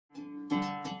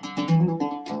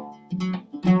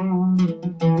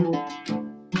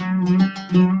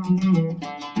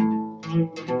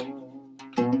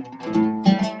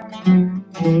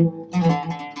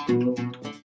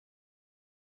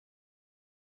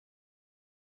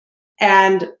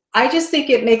And I just think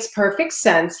it makes perfect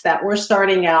sense that we're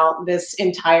starting out this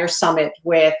entire summit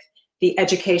with the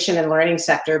education and learning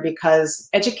sector, because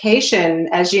education,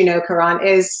 as you know, Karan,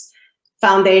 is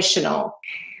foundational.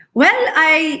 Well,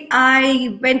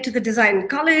 I went to the design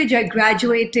college, I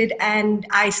graduated, and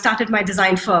I started my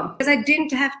design firm. Because I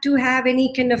didn't have to have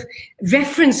any kind of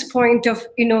reference point of,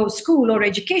 school or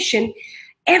education.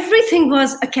 Everything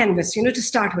was a canvas, to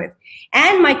start with.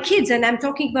 And my kids, and I'm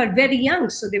talking about very young,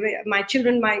 so they were my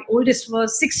children, my oldest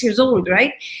was 6 years old,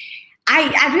 right?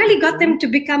 I really got them to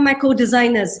become my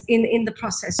co-designers in the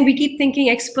process. We keep thinking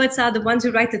experts are the ones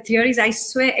who write the theories. I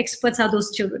swear experts are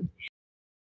those children.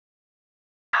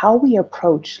 How we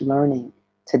approach learning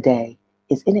today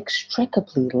is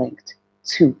inextricably linked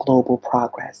to global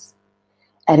progress,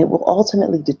 and it will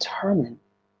ultimately determine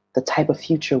the type of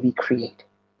future we create.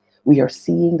 We are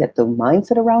seeing that the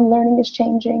mindset around learning is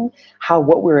changing, how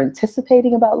what we're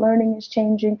anticipating about learning is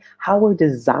changing, how we're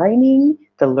designing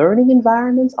the learning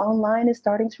environments online is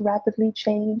starting to rapidly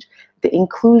change. The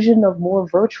inclusion of more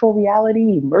virtual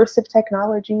reality, immersive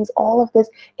technologies, all of this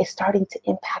is starting to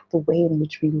impact the way in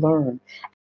which we learn.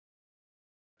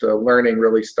 Learning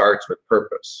really starts with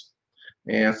purpose.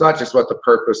 And it's not just what the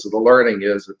purpose of the learning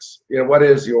is, it's, what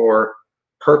is your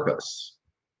purpose?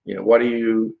 What are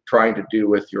you trying to do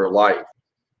with your life?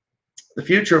 The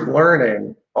future of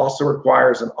learning also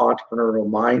requires an entrepreneurial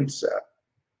mindset.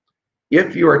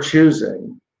 If you are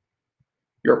choosing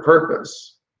your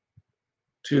purpose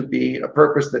to be a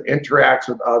purpose that interacts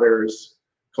with others,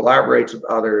 collaborates with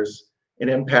others, and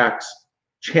impacts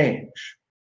change.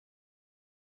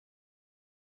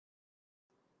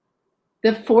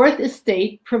 The fourth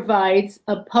estate provides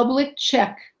a public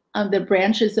check on the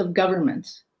branches of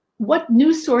government. What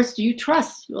news source do you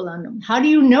trust, Yolanda? How do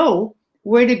you know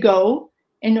where to go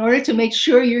in order to make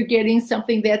sure you're getting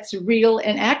something that's real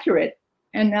and accurate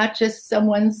and not just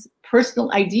someone's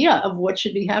personal idea of what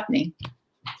should be happening?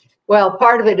 Well,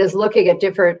 part of it is looking at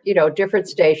different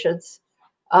stations,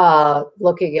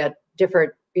 looking at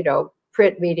different,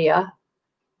 print media,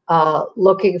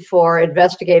 looking for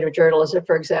investigative journalism,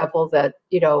 for example, that,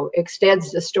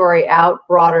 extends the story out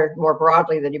more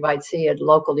broadly than you might see in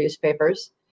local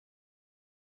newspapers.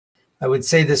 I would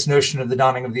say this notion of the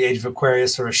dawning of the age of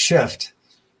Aquarius, or a shift,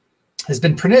 has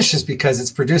been pernicious because it's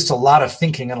produced a lot of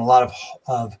thinking and a lot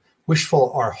of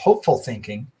wishful or hopeful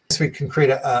thinking. So we can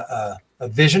create a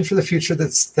vision for the future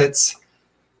that's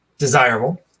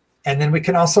desirable. And then we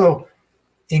can also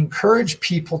encourage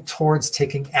people towards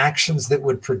taking actions that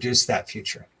would produce that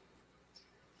future.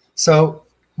 So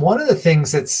one of the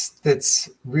things that's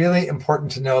really important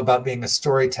to know about being a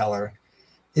storyteller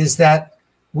is that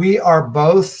we are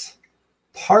both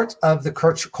part of the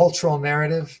cultural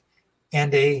narrative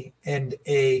and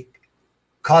a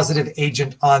causative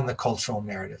agent on the cultural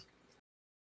narrative.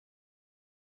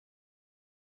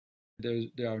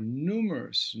 There are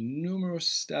numerous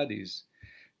studies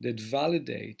that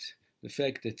validate the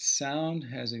fact that sound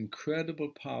has incredible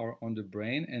power on the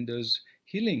brain, and there's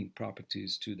healing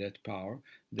properties to that power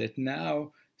that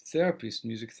now therapists,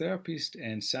 music therapists,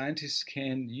 and scientists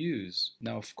can use.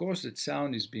 Now, of course, that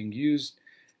sound is being used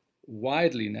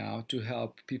widely now to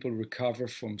help people recover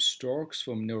from strokes,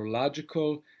 from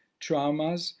neurological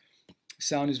traumas.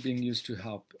 Sound is being used to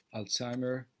help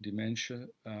Alzheimer, dementia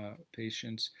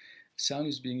patients. Sound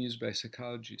is being used by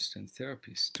psychologists and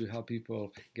therapists to help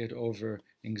people get over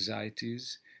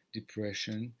anxieties,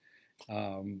 depression.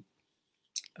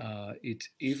 It's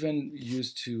even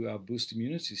used to boost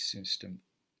immunity system,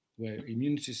 where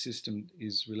immunity system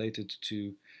is related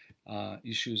to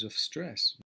issues of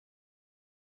stress.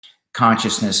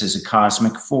 Consciousness is a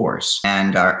cosmic force,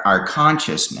 and our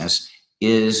consciousness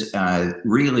is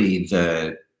really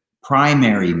the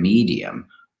primary medium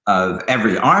of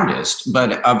every artist,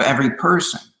 but of every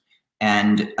person.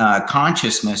 And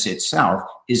consciousness itself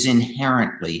is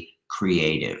inherently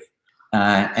creative.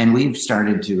 And we've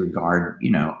started to regard,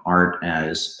 art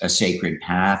as a sacred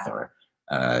path or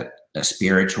a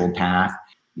spiritual path.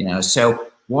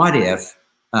 So what if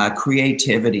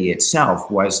creativity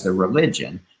itself was the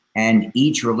religion, and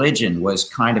each religion was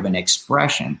kind of an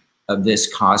expression of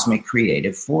this cosmic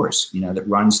creative force, that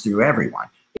runs through everyone?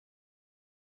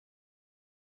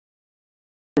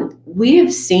 We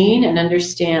have seen and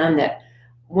understand that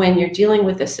when you're dealing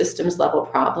with a systems level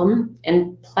problem,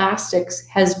 and plastics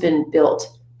has been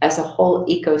built as a whole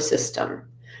ecosystem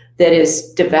that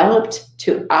is developed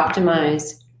to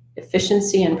optimize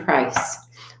efficiency and price.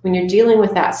 When you're dealing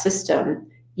with that system,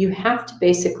 you have to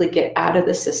basically get out of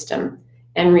the system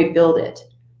and rebuild it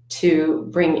to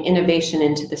bring innovation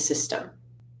into the system.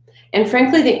 And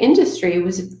frankly, the industry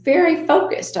was very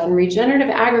focused on regenerative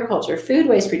agriculture, food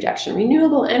waste reduction,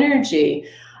 renewable energy,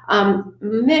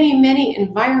 many, many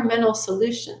environmental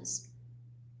solutions.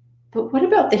 But what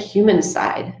about the human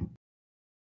side?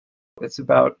 It's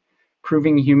about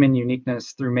proving human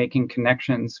uniqueness through making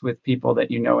connections with people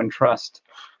that you know and trust.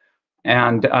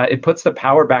 And it puts the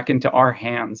power back into our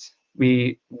hands.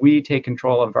 We take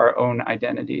control of our own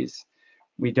identities.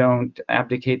 We don't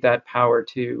abdicate that power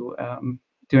to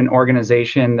an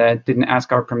organization that didn't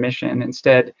ask our permission.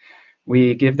 Instead,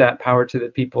 we give that power to the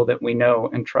people that we know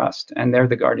and trust, and they're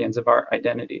the guardians of our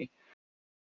identity.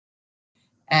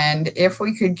 And if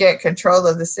we could get control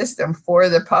of the system for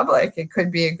the public, it could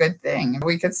be a good thing.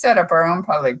 We could set up our own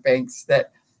public banks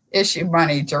that issue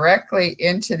money directly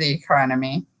into the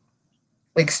economy,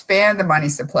 expand the money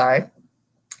supply,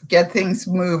 get things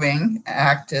moving,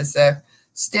 act as a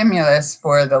stimulus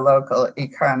for the local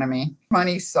economy.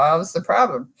 Money solves the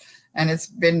problem. And it's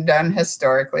been done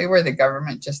historically where the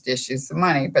government just issues the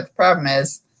money. But the problem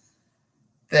is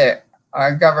that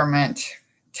our government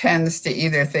tends to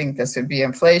either think this would be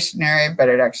inflationary, but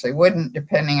it actually wouldn't,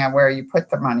 depending on where you put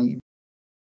the money.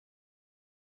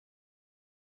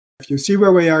 If you see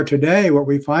where we are today, what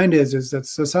we find is that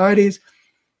societies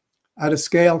at a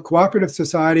scale, cooperative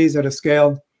societies at a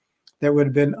scale that would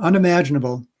have been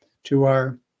unimaginable to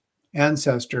our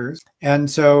ancestors. And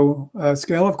so a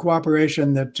scale of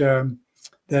cooperation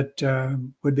that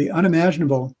would be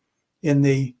unimaginable in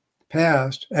the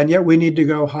past, and yet we need to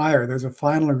go higher. There's a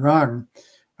final rung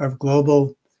of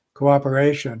global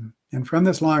cooperation. And from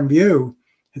this long view,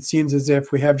 it seems as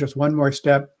if we have just one more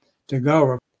step to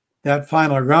go. That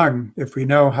final rung, if we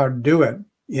know how to do it,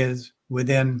 is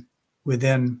within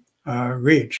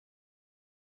reach.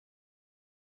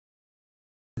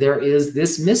 There is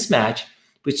this mismatch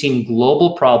between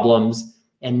global problems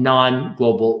and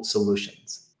non-global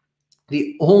solutions.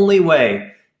 The only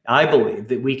way I believe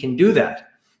that we can do that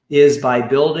is by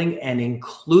building an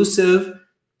inclusive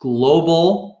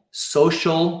global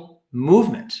social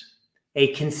movement, a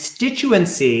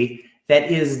constituency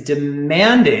that is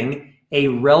demanding a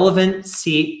relevant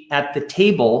seat at the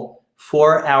table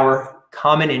for our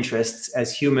common interests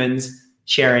as humans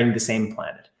sharing the same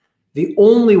planet. The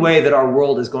only way that our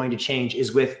world is going to change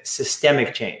is with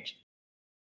systemic change.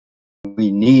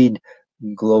 We need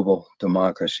global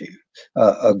democracy,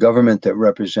 a government that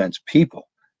represents people,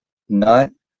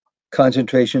 not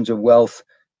concentrations of wealth,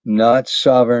 not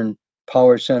sovereign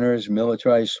power centers,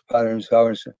 militarized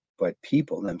powers, but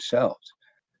people themselves.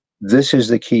 This is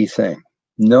the key thing.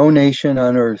 No nation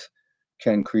on earth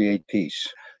can create peace.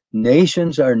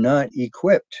 Nations are not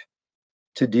equipped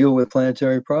to deal with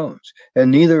planetary problems,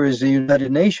 and neither is the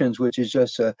United Nations, which is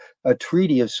just a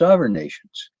treaty of sovereign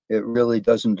nations. It really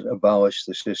doesn't abolish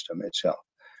the system itself.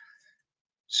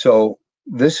 So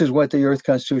this is what the Earth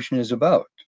Constitution is about.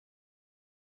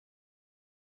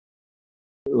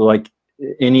 Like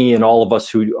any and all of us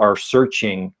who are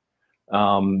searching,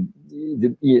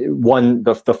 the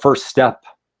first step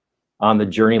on the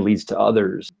journey leads to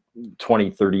others.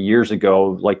 20, 30 years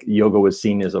ago, like yoga was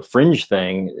seen as a fringe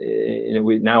thing.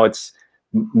 Now it's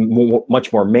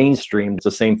much more mainstream. It's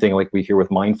the same thing like we hear with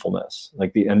mindfulness.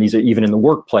 And these are even in the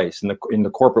workplace. In the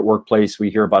corporate workplace, we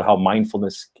hear about how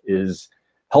mindfulness is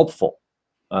helpful,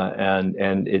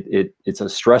 and it's a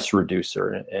stress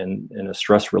reducer and a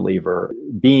stress reliever.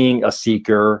 Being a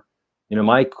seeker,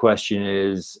 my question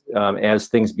is, as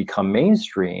things become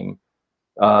mainstream,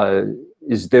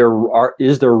 is there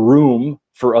room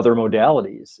for other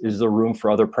modalities? Is there room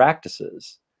for other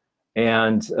practices?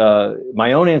 And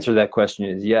my own answer to that question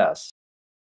is yes.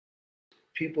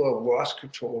 People have lost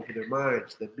control over their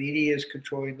minds. The media is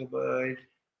controlling the mind.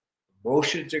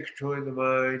 Emotions are controlling the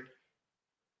mind.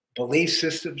 Belief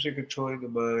systems are controlling the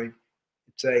mind.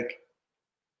 It's like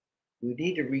we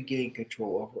need to regain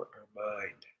control over our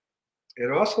mind.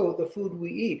 And also the food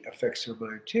we eat affects our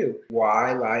mind too.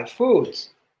 Why live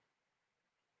foods?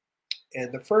 And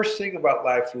the first thing about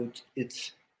live foods,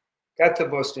 it's got the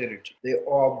most energy. They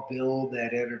all build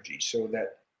that energy, so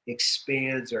that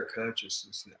expands our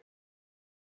consciousness.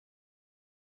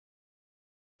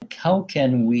 How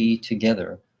can we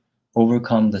together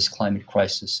overcome this climate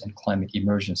crisis and climate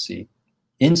emergency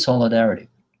in solidarity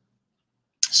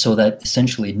so that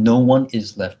essentially no one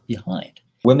is left behind?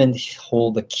 Women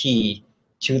hold the key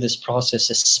to this process,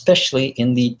 especially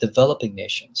in the developing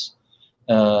nations,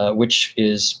 which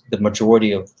is the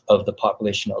majority of the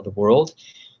population of the world,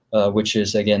 which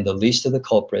is, again, the least of the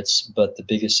culprits, but the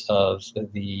biggest of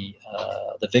the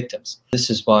victims.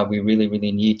 This is why we really,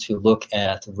 really need to look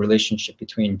at the relationship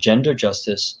between gender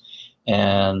justice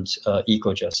and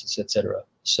eco-justice, etc.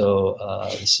 So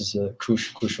this is a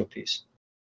crucial piece.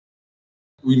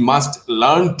 We must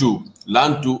learn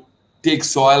to take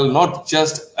soil not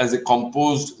just as a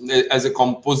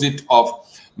composite of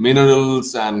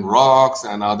minerals and rocks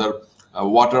and other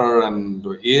water and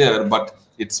air, but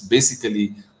it's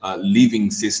basically a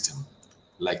living system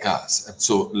like us.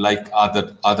 So like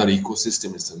other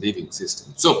ecosystem, it's a living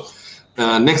system. So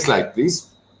next slide, please.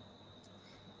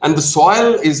 And the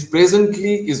soil is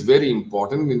very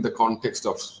important in the context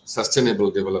of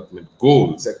sustainable development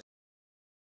goals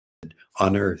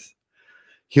on Earth.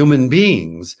 Human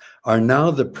beings are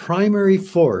now the primary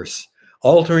force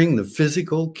altering the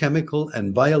physical, chemical,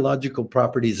 and biological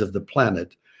properties of the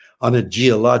planet on a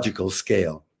geological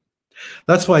scale.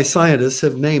 That's why scientists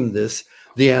have named this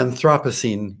the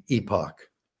Anthropocene epoch.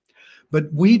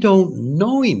 But we don't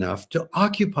know enough to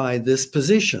occupy this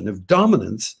position of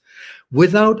dominance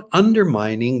without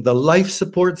undermining the life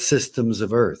support systems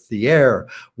of Earth, the air,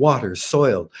 water,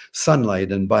 soil,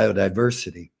 sunlight, and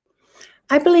biodiversity.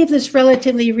 I believe this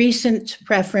relatively recent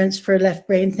preference for left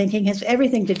brain thinking has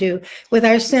everything to do with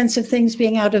our sense of things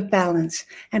being out of balance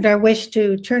and our wish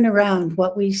to turn around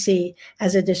what we see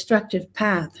as a destructive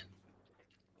path.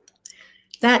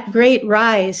 That great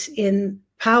rise in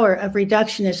power of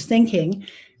reductionist thinking,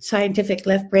 scientific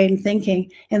left brain thinking,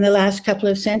 in the last couple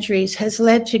of centuries has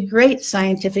led to great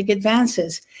scientific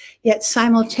advances, yet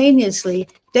simultaneously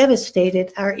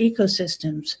devastated our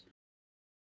ecosystems.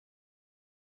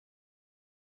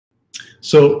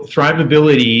 So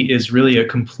thrivability is really a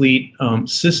complete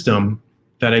system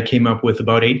that I came up with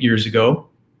about 8 years ago.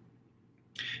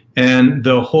 And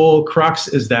the whole crux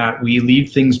is that we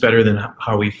leave things better than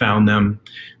how we found them.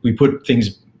 We put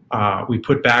things, we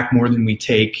put back more than we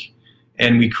take,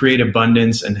 and we create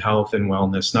abundance and health and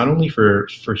wellness, not only for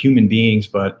human beings,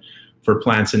 but for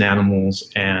plants and animals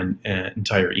and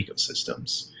entire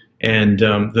ecosystems. And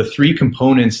the three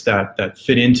components that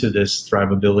fit into this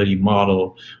thrivability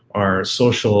model are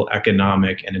social,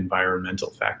 economic, and environmental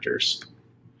factors.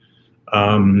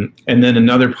 And then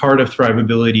another part of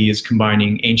thrivability is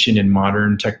combining ancient and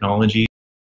modern technology.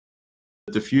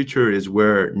 The future is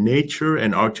where nature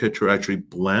and architecture actually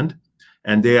blend,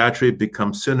 and they actually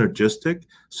become synergistic.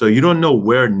 So you don't know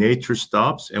where nature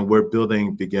stops and where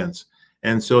building begins.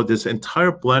 And so this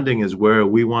entire blending is where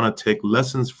we want to take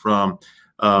lessons from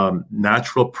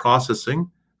natural processing,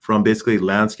 from basically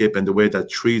landscape and the way that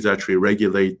trees actually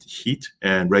regulate heat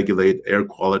and regulate air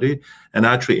quality, and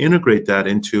actually integrate that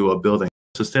into a building.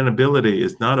 Sustainability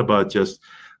is not about just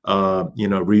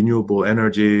renewable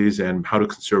energies and how to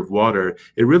conserve water.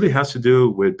 It really has to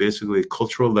do with basically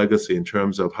cultural legacy in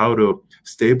terms of how to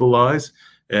stabilize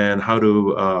and how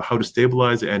to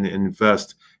stabilize and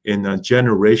invest in a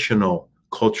generational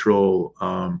cultural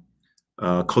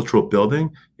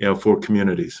building, for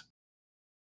communities.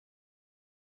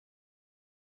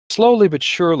 Slowly but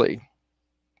surely,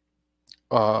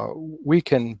 we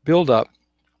can build up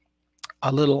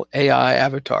a little AI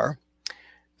avatar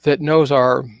that knows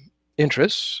our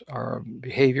interests, our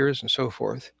behaviors, and so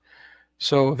forth.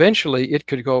 So eventually it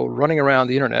could go running around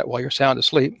the internet while you're sound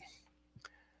asleep,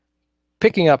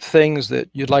 picking up things that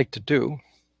you'd like to do,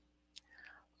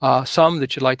 some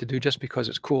that you'd like to do just because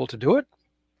it's cool to do it,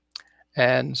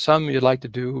 and some you'd like to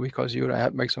do because you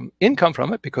would make some income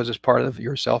from it because it's part of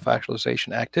your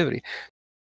self-actualization activity.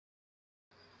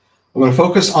 I'm going to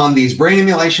focus on these brain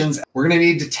emulations. We're going to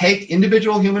need to take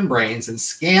individual human brains and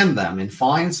scan them in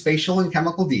fine spatial and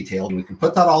chemical detail. And we can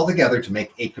put that all together to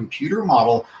make a computer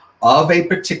model of a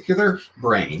particular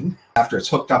brain after it's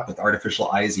hooked up with artificial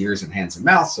eyes, ears, and hands and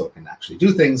mouth so it can actually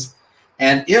do things.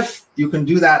 And if you can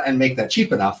do that and make that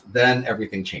cheap enough, then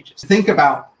everything changes. Think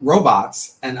about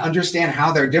robots and understand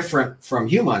how they're different from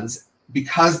humans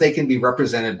because they can be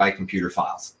represented by computer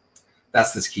files.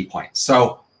 That's this key point.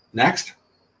 So next.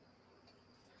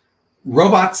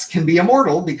 Robots can be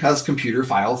immortal because computer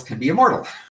files can be immortal.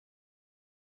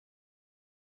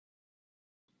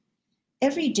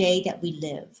 Every day that we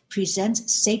live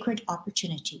presents sacred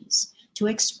opportunities to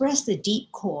express the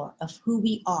deep core of who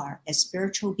we are as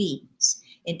spiritual beings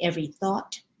in every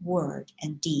thought, word,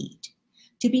 and deed.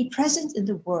 To be present in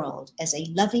the world as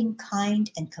a loving, kind,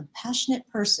 and compassionate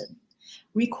person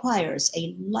requires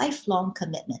a lifelong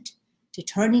commitment to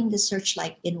turning the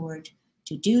searchlight inward,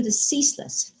 to do the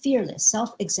ceaseless, fearless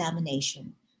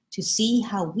self-examination, to see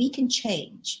how we can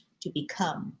change to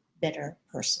become better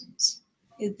persons.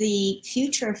 The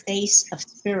future face of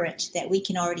spirit that we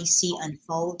can already see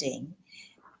unfolding,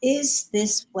 is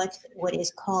this what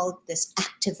is called this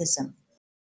activism?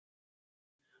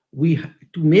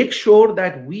 To make sure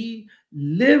that we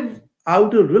live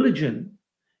out a religion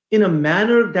in a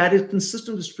manner that is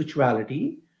consistent with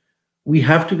spirituality. We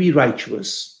have to be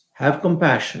righteous, have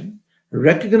compassion,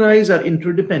 recognize our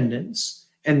interdependence,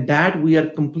 and that we are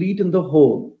complete in the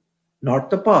whole, not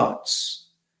the parts,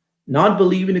 not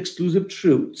believe in exclusive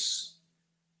truths,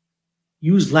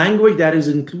 use language that is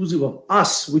inclusive of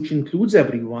us, which includes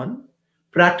everyone,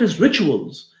 practice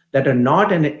rituals that are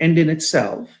not an end in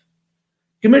itself,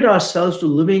 commit ourselves to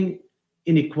living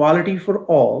in equality for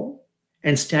all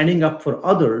and standing up for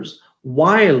others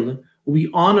while we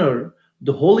honor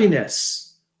the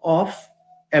holiness of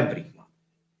everyone.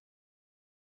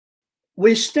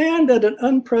 We stand at an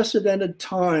unprecedented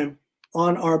time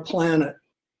on our planet.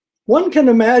 One can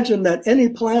imagine that any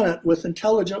planet with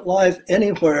intelligent life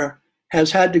anywhere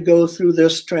has had to go through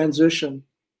this transition.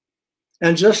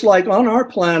 And just like on our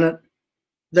planet,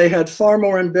 they had far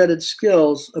more embedded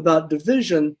skills about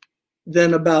division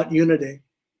than about unity.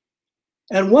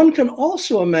 And one can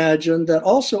also imagine that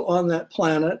also on that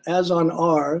planet, as on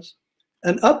ours,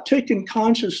 an uptick in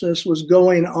consciousness was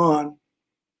going on.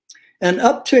 An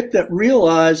uptick that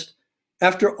realized,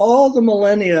 after all the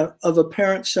millennia of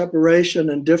apparent separation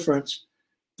and difference,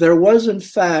 there was in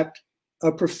fact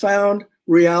a profound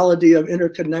reality of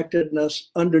interconnectedness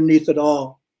underneath it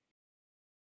all.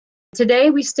 Today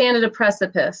we stand at a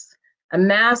precipice, a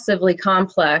massively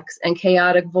complex and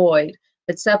chaotic void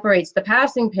that separates the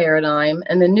passing paradigm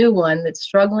and the new one that's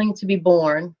struggling to be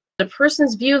born. A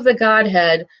person's view of the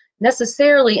Godhead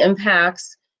necessarily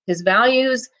impacts his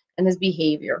values and his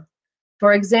behavior.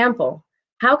 For example,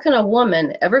 how can a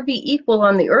woman ever be equal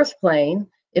on the earth plane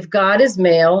if God is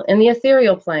male in the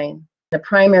ethereal plane? The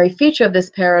primary feature of this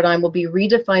paradigm will be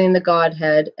redefining the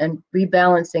Godhead and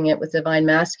rebalancing it with divine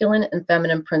masculine and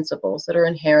feminine principles that are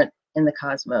inherent in the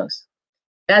cosmos.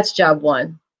 That's job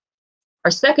one.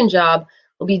 Our second job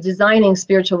will be designing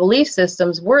spiritual belief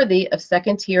systems worthy of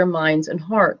second-tier minds and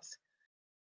hearts.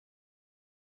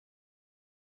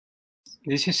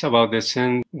 This is about the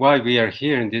sense why we are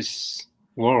here in this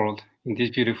world, in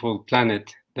this beautiful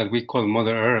planet that we call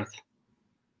Mother Earth.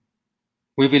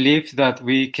 We believe that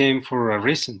we came for a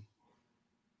reason,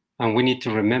 and we need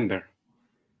to remember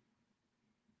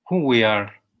who we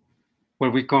are,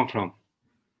 where we come from.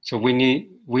 So we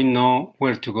know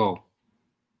where to go,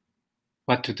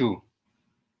 what to do,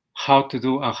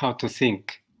 and how to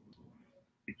think.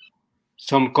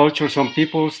 Some cultures, some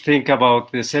peoples think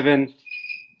about the 7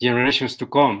 generations to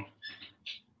come,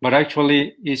 but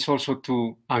actually it's also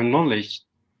to acknowledge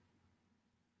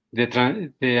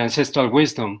the ancestral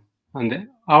wisdom and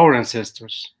our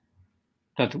ancestors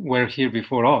that were here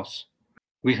before us.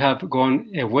 We have gone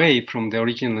away from the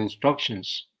original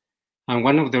instructions. And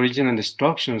one of the original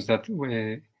instructions that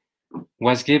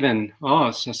was given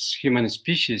us as human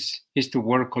species is to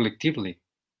work collectively.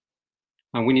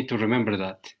 And we need to remember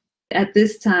that. At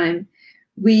this time,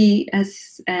 we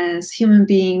as human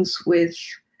beings with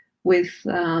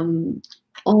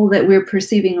all that we're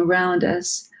perceiving around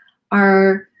us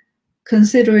are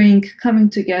considering coming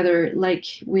together like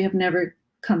we have never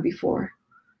come before.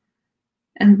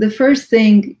 And the first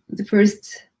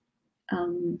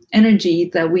energy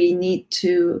that we need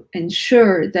to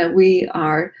ensure that we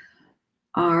are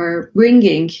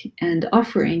bringing and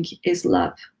offering is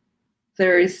love.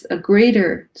 There is a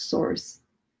greater source,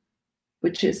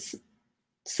 which is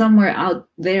somewhere out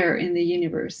there in the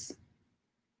universe.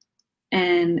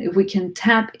 And if we can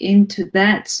tap into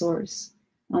that source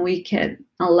and we can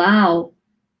allow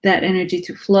that energy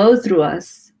to flow through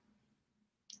us,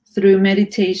 through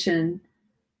meditation,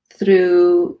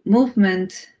 through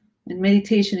movement and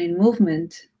meditation in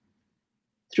movement,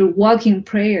 through walking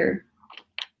prayer,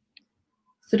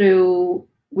 through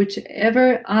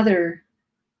whichever other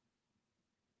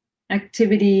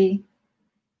activity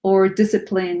or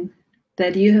discipline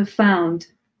that you have found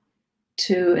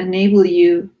to enable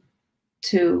you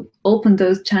to open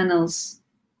those channels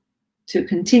to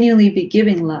continually be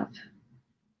giving love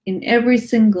in every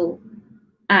single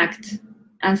act,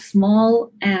 as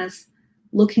small as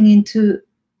looking into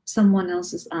someone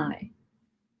else's eye.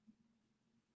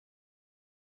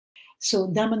 So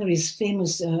Damanhur is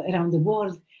famous around the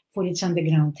world for its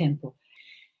underground temple.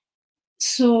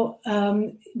 So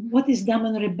what is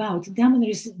Damanhur about? Damanhur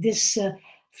is this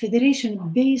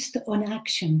federation based on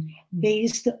action,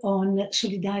 based on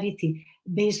solidarity,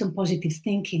 based on positive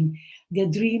thinking. Their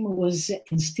dream was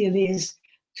and still is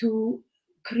to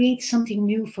create something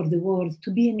new for the world,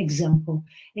 to be an example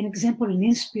and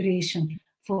inspiration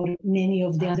for many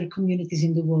of the other communities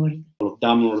in the world.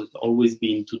 Damanhur has always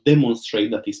been to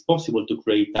demonstrate that it's possible to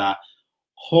create a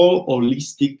whole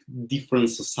holistic, different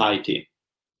society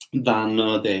than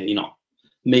the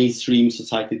mainstream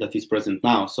society that is present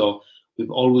now. So we've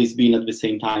always been at the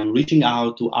same time reaching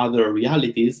out to other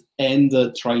realities and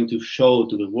trying to show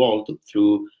to the world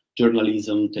through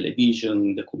journalism,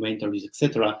 television, documentaries,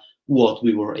 etc., what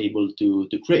we were able to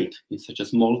create in such a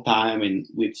small time and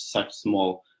with such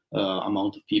small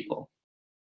amount of people.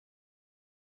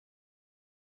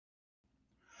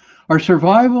 Our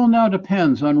survival now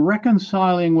depends on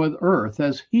reconciling with Earth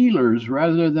as healers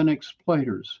rather than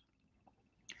exploiters.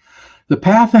 The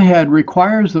path ahead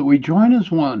requires that we join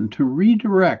as one to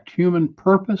redirect human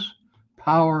purpose,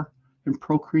 power, and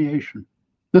procreation.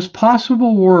 This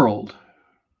possible world,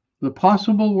 the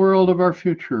possible world of our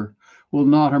future, will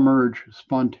not emerge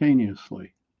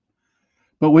spontaneously.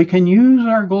 But we can use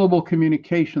our global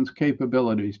communications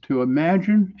capabilities to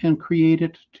imagine and create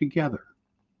it together.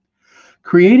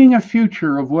 Creating a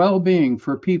future of well-being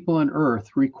for people and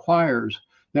Earth requires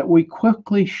that we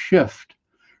quickly shift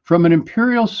from an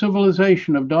imperial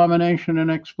civilization of domination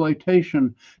and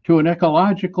exploitation to an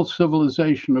ecological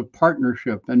civilization of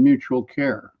partnership and mutual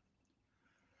care.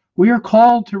 We are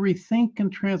called to rethink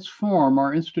and transform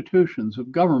our institutions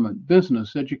of government,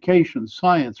 business, education,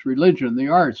 science, religion, the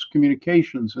arts,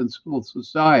 communications, and civil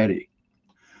society.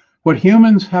 What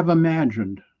humans have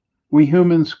imagined, we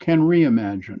humans can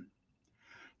reimagine.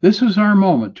 This is our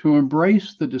moment to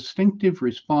embrace the distinctive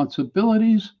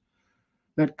responsibilities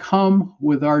that come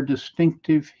with our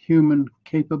distinctive human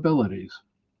capabilities.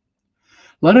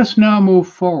 Let us now move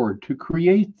forward to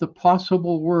create the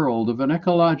possible world of an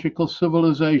ecological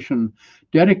civilization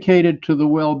dedicated to the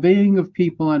well-being of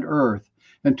people and Earth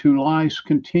and to life's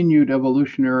continued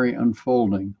evolutionary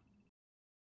unfolding.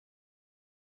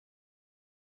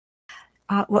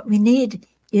 What we need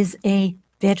is a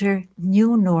better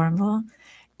new normal.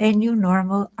 A new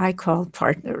normal I call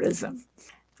partnerism.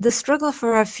 The struggle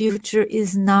for our future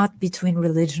is not between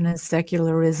religion and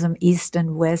secularism, East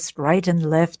and West, right and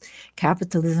left,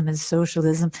 capitalism and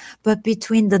socialism, but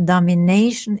between the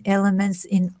domination elements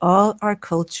in all our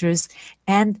cultures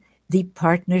and the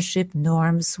partnership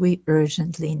norms we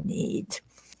urgently need.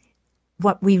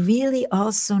 What we really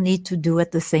also need to do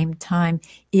at the same time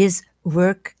is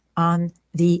work on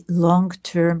the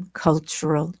long-term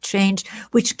cultural change,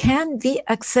 which can be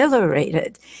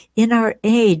accelerated in our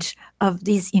age of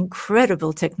these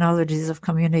incredible technologies of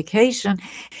communication,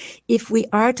 if we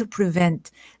are to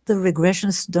prevent the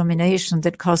regressions to domination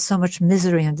that cause so much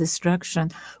misery and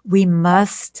destruction. We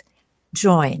must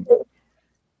join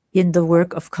in the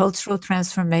work of cultural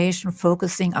transformation,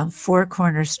 focusing on 4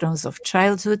 cornerstones of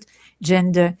childhood,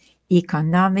 gender,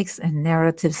 economics, and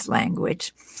narratives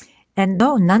language. And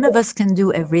no, none of us can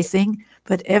do everything,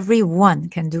 but everyone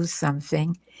can do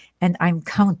something. And I'm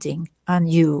counting on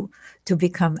you to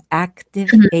become active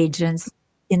agents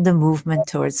in the movement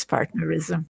towards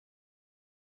partnerism.